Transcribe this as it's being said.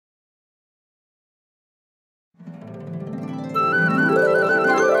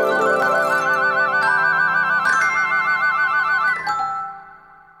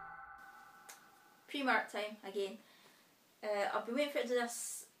waiting for it to do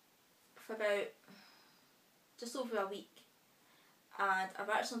this for about just over a week, and I've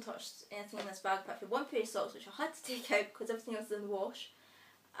actually not touched anything in this bag apart from one pair of socks which I had to take out because everything else is in the wash,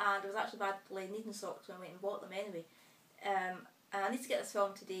 and I was actually badly needing socks when I went and bought them anyway. And I need to get this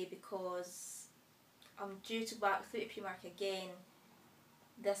filmed today because I'm due to go back through to Primark again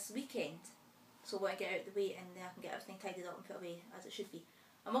this weekend, so I want to get out of the way and then I can get everything tidied up and put away as it should be.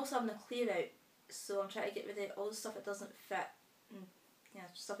 I'm also having a clear out, so I'm trying to get rid of all the stuff that doesn't fit, and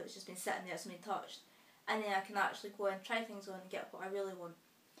stuff that's just been sitting there that's been touched, and then I can actually go and try things on and get what I really want.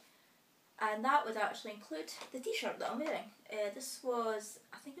 And that would actually include the t-shirt that I'm wearing. This was,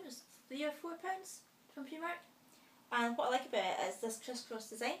 I think it was £3 or £4 from Primark. And what I like about it is this crisscross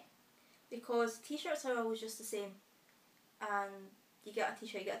design, because t-shirts are always just the same, and you get a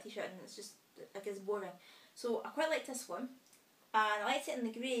t-shirt, and it's just, I guess, boring. So I quite like this one, and I liked it in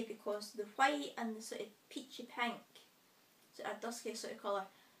the grey because the white and the sort of peachy pink, sort of dusky sort of colour,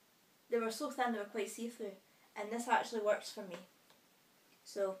 they were so thin they were quite see-through, and this actually works for me.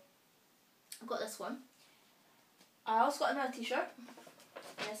 So I've got this one. I also got another t-shirt.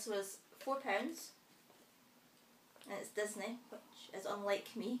 This was £4, and it's Disney, which is unlike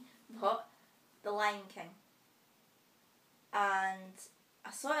me, but The Lion King. And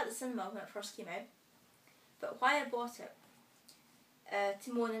I saw it at the cinema when it first came out, but why I bought it,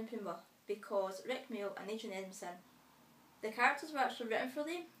 Timon and Pumbaa, because Rick Mayall and Adrian Edmondson, the characters were actually written for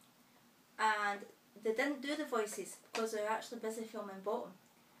them, and they didn't do the voices because they were actually busy filming Bottom.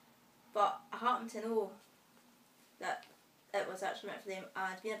 But I happen to know that it was actually written for them,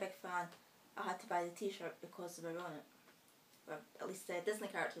 and being a big fan, I had to buy the t-shirt because they were on it. Or at least the Disney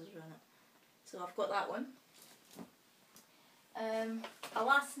characters were on it. So I've got that one. A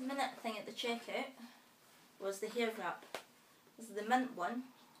last minute thing at the checkout was the hair wrap. This is the mint one.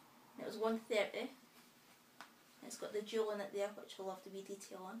 It was £1.30. It's got the jewel in it there, which I love the wee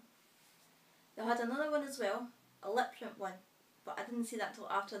detail on. They had another one as well, a lip print one, but I didn't see that until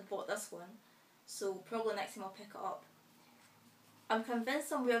after I'd bought this one, so probably next time I'll pick it up. I'm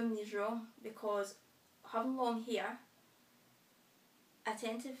convinced I'm wearing these wrong because having long hair, I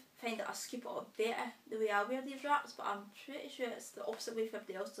tend to find that I scoop it up better the way I wear these wraps, but I'm pretty sure it's the opposite way if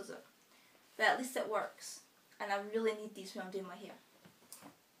everybody else does it. But at least it works, and I really need these when I'm doing my hair.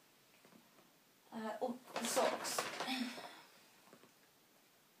 Oh, the socks.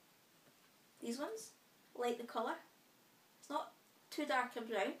 These ones, like the colour. It's not too dark a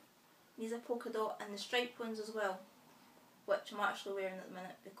brown. These are polka dot, and the striped ones as well, which I'm actually wearing at the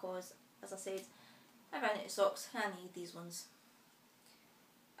minute because, as I said, I ran out of socks and I need these ones.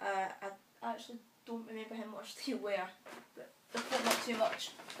 I actually don't remember how much they were, but they're probably not too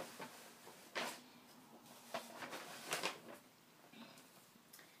much.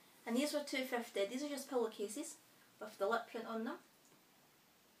 And these were £2.50. These are just pillowcases with the lip print on them.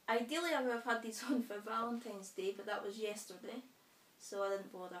 Ideally I would have had these on for Valentine's Day, but that was yesterday, so I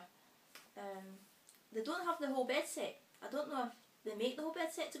didn't bother. They don't have the whole bed set. I don't know if they make the whole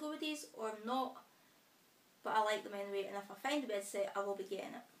bed set to go with these or not, but I like them anyway, and if I find the bed set I will be getting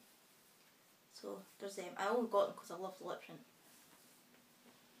it. So there's them. I only got them because I love the lip print.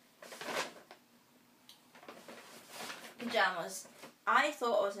 Pyjamas. I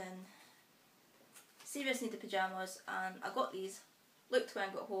thought I was in serious need of pyjamas, and I got these, looked when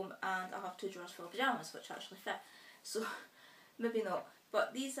I got home, and I have 2 drawers full of pyjamas which actually fit, so maybe not.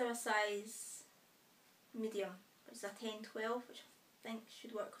 But these are a size medium, which is a 10-12, which I think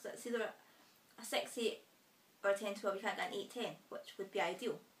should work because it's either a 6-8 or a 10-12. You can't get an 8-10, which would be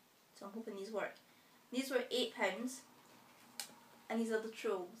ideal. So I'm hoping these work. These were £8, and these are the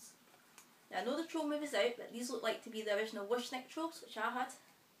trolls. Now I know the troll movie's out, but these look like to be the original Wishnick trolls, which I had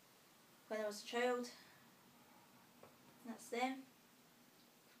when I was a child. And that's them.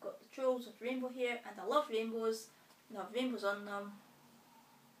 I've got the trolls with rainbow hair, and I love rainbows. They have rainbows on them.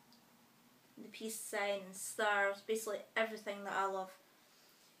 The peace sign and stars, basically everything that I love.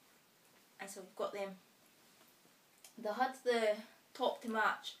 And so we've got them. They had the top to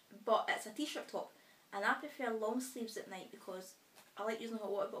match, but it's a t-shirt top, and I prefer long sleeves at night because I like using a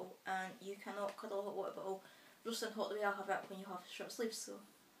hot water bottle, and you cannot cuddle a hot water bottle roasting hot the way I have it when you have short sleeves, so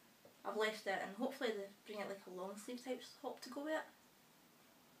I've left it, and hopefully they bring it like a long sleeve type top to go with it.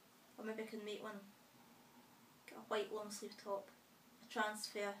 Or maybe I can make one, get a white long sleeve top, a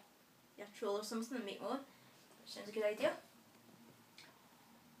transfer, your troll or something and make one, which sounds a good idea.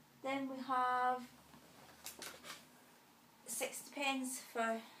 Then we have 60p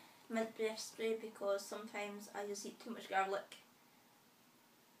for mint breath spray because sometimes I just eat too much garlic,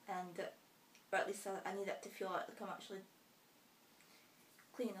 and or at least I need it to feel like I'm actually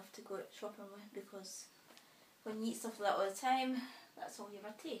clean enough to go out shopping with, because when you eat stuff like that all the time, that's all you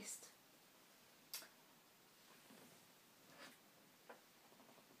ever taste.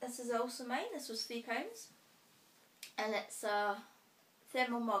 This is also mine. This was £3, and it's a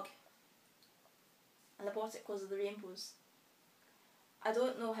thermal mug, and I bought it because of the rainbows. I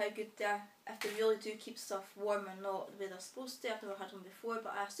don't know how good they are, if they really do keep stuff warm or not the way they're supposed to. I've never had one before,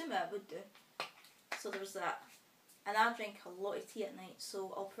 but I assume it would do. So there was that. And I drink a lot of tea at night,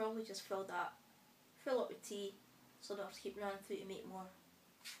 so I'll probably just fill that up with tea, so I don't have to keep running through to make more.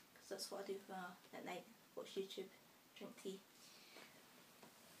 Because that's what I do at night, watch YouTube, drink tea.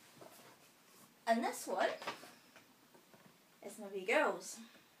 And this one is my wee girl's.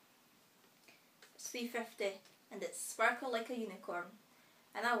 It's $3.50 and it's sparkle like a unicorn.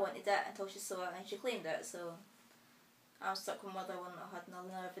 And I wanted it until she saw it and she claimed it, so I'm stuck with my other one that I had in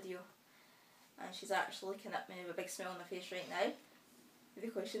another video. And she's actually looking at me with a big smile on her face right now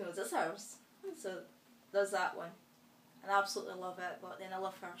because she knows it's hers. So there's that one. And I absolutely love it, but then I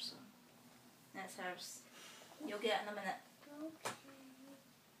love her, so it's hers. You'll get it in a minute. Okay.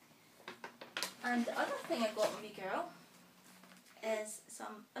 And the other thing I got my wee girl is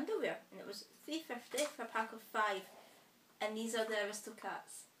some underwear, and it was $3.50 for a pack of 5. And these are the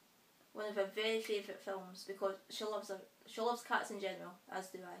Aristocats, one of her very favourite films, because she loves cats in general, as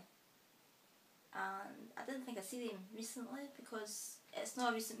do I. And I didn't think I'd see them recently because it's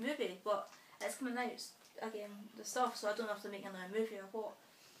not a recent movie, but it's coming out again, the stuff, so I don't know if they're making another movie or what.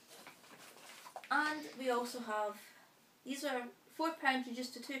 And we also have, these are £4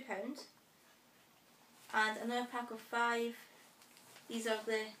 reduced to £2, and another pack of 5. These are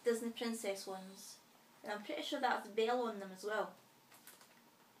the Disney Princess ones. And I'm pretty sure that has Belle on them as well.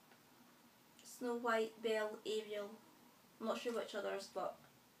 Snow White, Belle, Ariel. I'm not sure which others, but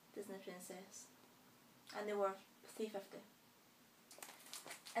Disney Princess. And they were $3.50.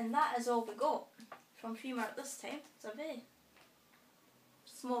 And that is all we got from Primark this time. It's a very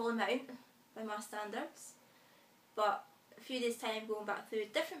small amount by my standards. But a few days time going back through a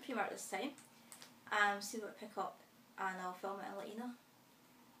different Primark this time. And see what I pick up. And I'll film it and let you know.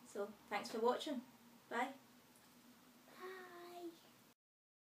 So thanks for watching. Bye.